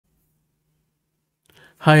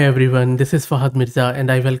Hi everyone, this is Fahad Mirza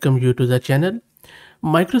and I welcome you to the channel.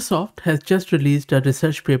 Microsoft has just released a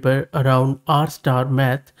research paper around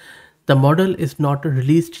rStar-Math. The model is not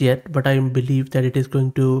released yet, but I believe that it is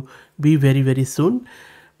going to be very soon.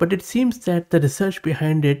 But it seems that the research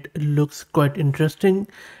behind it looks quite interesting,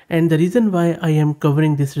 and the reason why I am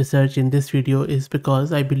covering this research in this video is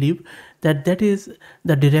because I believe that that is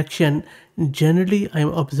the direction generally I am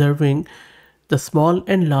observing the small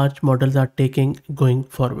and large models are taking going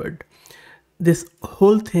forward. This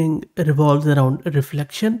whole thing revolves around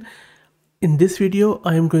reflection. In this video,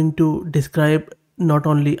 I am going to describe not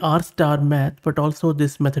only rStar-Math but also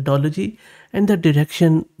this methodology and the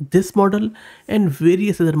direction this model and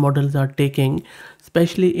various other models are taking,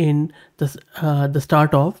 especially in the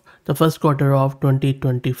start of the first quarter of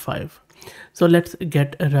 2025. So let's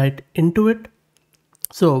get right into it.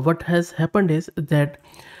 So what has happened is that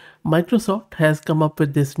Microsoft has come up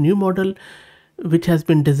with this new model which has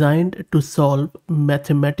been designed to solve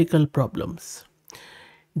mathematical problems.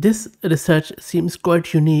 This research seems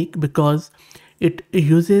quite unique because it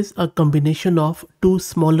uses a combination of two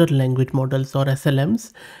smaller language models or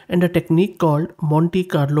SLMs and a technique called Monte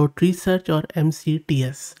Carlo tree search or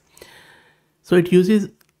MCTS. So it uses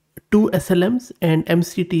two SLMs and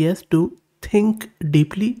MCTS to think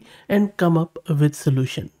deeply and come up with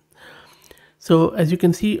solution. So as you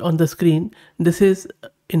can see on the screen, this is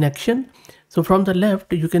in action. So from the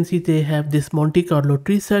left, you can see they have this Monte Carlo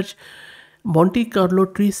tree search. Monte Carlo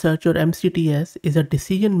tree search or MCTS is a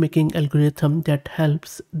decision-making algorithm that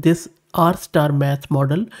helps this rStar-Math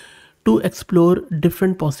model to explore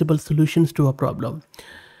different possible solutions to a problem.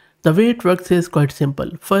 The way it works is quite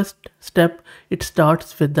simple. First step, it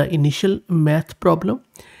starts with the initial math problem.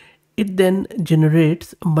 It then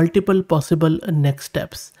generates multiple possible next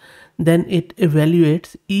steps. Then it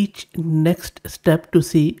evaluates each next step to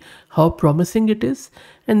see how promising it is,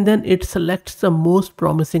 and then it selects the most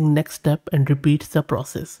promising next step and repeats the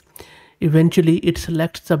process. Eventually, it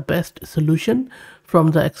selects the best solution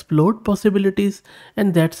from the explored possibilities,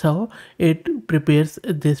 and that's how it prepares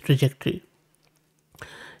this trajectory.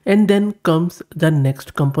 And then comes the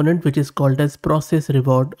next component, which is called as process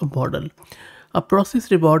reward model. A process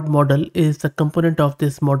reward model is the component of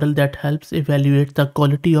this model that helps evaluate the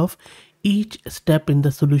quality of each step in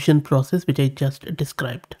the solution process, which I just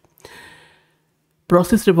described.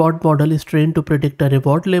 Process reward model is trained to predict a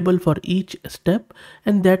reward label for each step,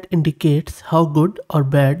 and that indicates how good or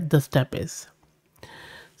bad the step is.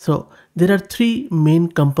 So there are three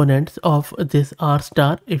main components of this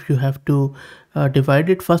rStar if you have to divide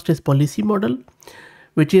it. First is policy model,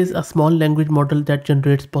 which is a small language model that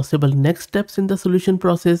generates possible next steps in the solution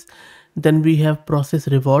process. Then we have process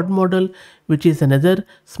reward model, which is another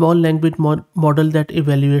small language model that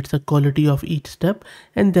evaluates the quality of each step.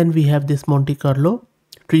 And then we have this Monte Carlo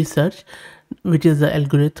tree search, which is the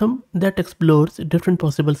algorithm that explores different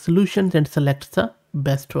possible solutions and selects the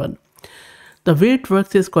best one. The way it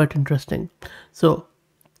works is quite interesting. So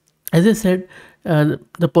as I said,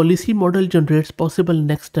 the policy model generates possible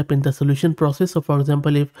next step in the solution process. So for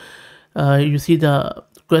example, if you see the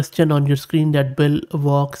question on your screen that Bill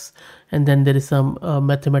walks and then there is some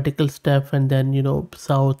mathematical step and then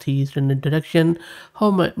south, east in a direction,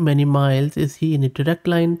 how many miles is he in a direct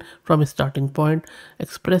line from a starting point?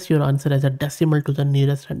 Express your answer as a decimal to the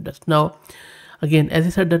nearest hundredth. Now again, as I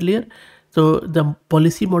said earlier, so the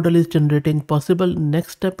policy model is generating possible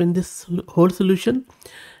next step in this whole solution,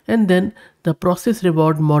 and then the process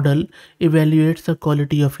reward model evaluates the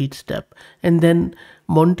quality of each step, and then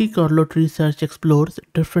Monte Carlo tree search explores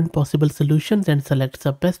different possible solutions and selects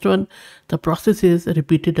the best one. The process is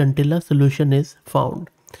repeated until a solution is found.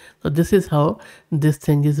 So this is how this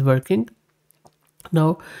thing is working.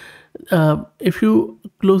 Now if you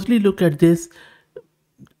closely look at this,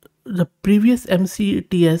 the previous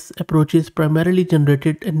MCTS approaches primarily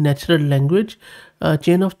generated a natural language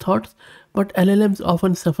chain of thoughts, but LLMs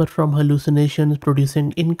often suffer from hallucinations,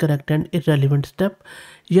 producing incorrect and irrelevant steps,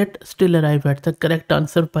 yet still arrive at the correct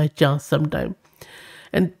answer by chance sometime.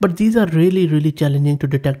 But these are really challenging to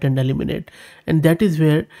detect and eliminate, and that is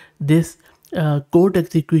where this code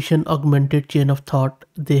execution augmented chain of thought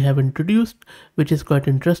they have introduced, which is quite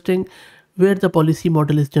interesting, where the policy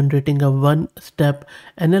model is generating a one-step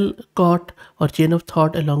NL-COT or chain of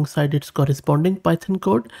thought alongside its corresponding Python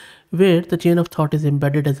code, where the chain of thought is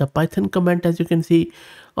embedded as a Python comment. As you can see,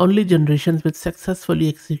 only generations with successfully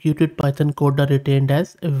executed Python code are retained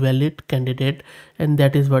as a valid candidate, and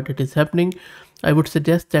that is what it is happening. I would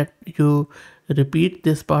suggest that you repeat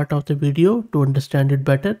this part of the video to understand it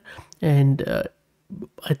better, and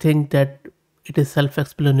I think that it is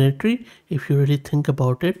self-explanatory if you really think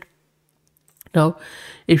about it. Now,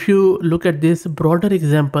 if you look at this broader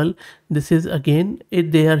example, this is again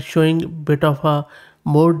they are showing bit of a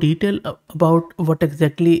more detail about what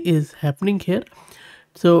exactly is happening here.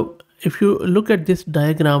 So if you look at this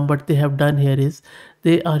diagram, what they have done here is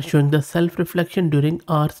they are showing the self-reflection during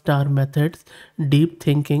R-star methods deep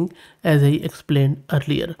thinking, as I explained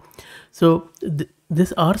earlier. So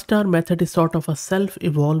this R-star method is sort of a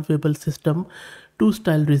self-evolvable system,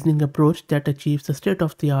 two-style reasoning approach that achieves the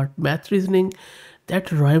state-of-the-art math reasoning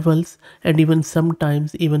that rivals and even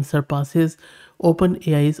sometimes even surpasses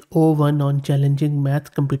OpenAI's O1 on challenging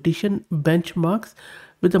math competition benchmarks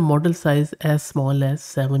with a model size as small as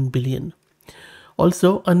 7 billion.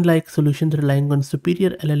 Also, unlike solutions relying on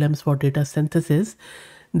superior LLMs for data synthesis,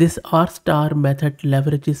 this R-star method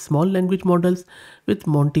leverages small language models with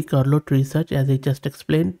Monte Carlo tree search, as I just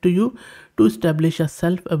explained to you, to establish a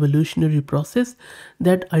self-evolutionary process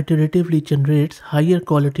that iteratively generates higher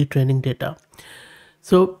quality training data.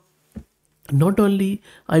 So not only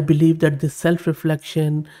I believe that this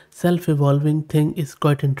self-reflection, self-evolving thing is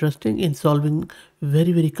quite interesting in solving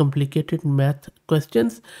very complicated math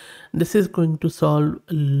questions. This is going to solve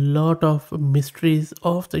a lot of mysteries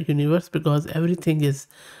of the universe because everything is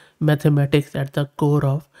mathematics at the core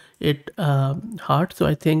of it heart. So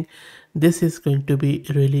I think this is going to be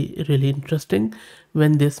really interesting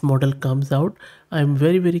when this model comes out. I'm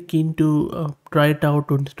very keen to try it out,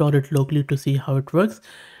 to install it locally to see how it works,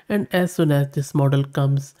 and as soon as this model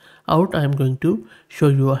comes out, I'm going to show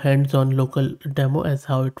you a hands-on local demo as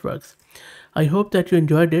how it works. I hope that you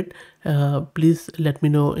enjoyed it. Please let me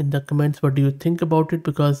know in the comments what do you think about it,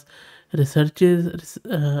 because researches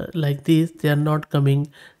like these, they are not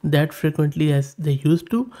coming that frequently as they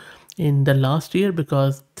used to in the last year,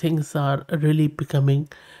 because things are really becoming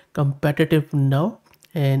competitive now,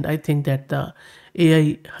 and I think that the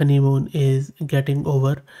AI honeymoon is getting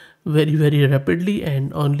over very rapidly,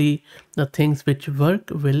 and only the things which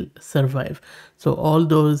work will survive. So all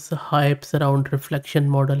those hypes around reflection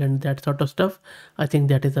model and that sort of stuff, I think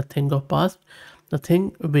that is a thing of past. The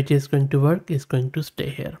thing which is going to work is going to stay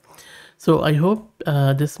here. So I hope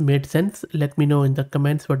this made sense. Let me know in the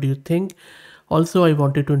comments what do you think. Also, I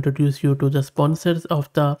wanted to introduce you to the sponsors of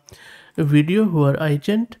the video, who are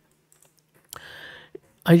iGent.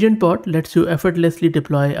 AgentBot lets you effortlessly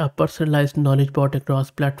deploy a personalized knowledge bot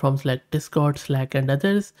across platforms like Discord, Slack, and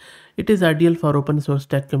others. It is ideal for open source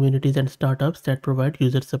tech communities and startups that provide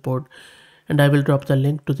user support. And I will drop the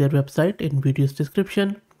link to their website in video's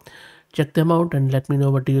description. Check them out and let me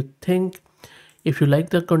know what do you think. If you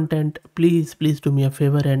like the content, please do me a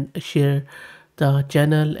favor and share the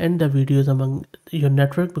channel and the videos among your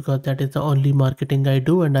network, because that is the only marketing I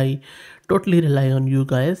do, and I totally rely on you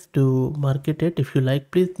guys to market it. If you like,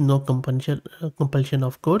 please, no compulsion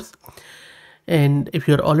of course. And if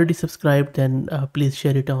you're already subscribed, then please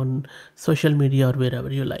share it on social media or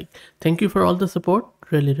wherever you like. Thank you for all the support.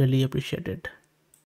 Really appreciate it.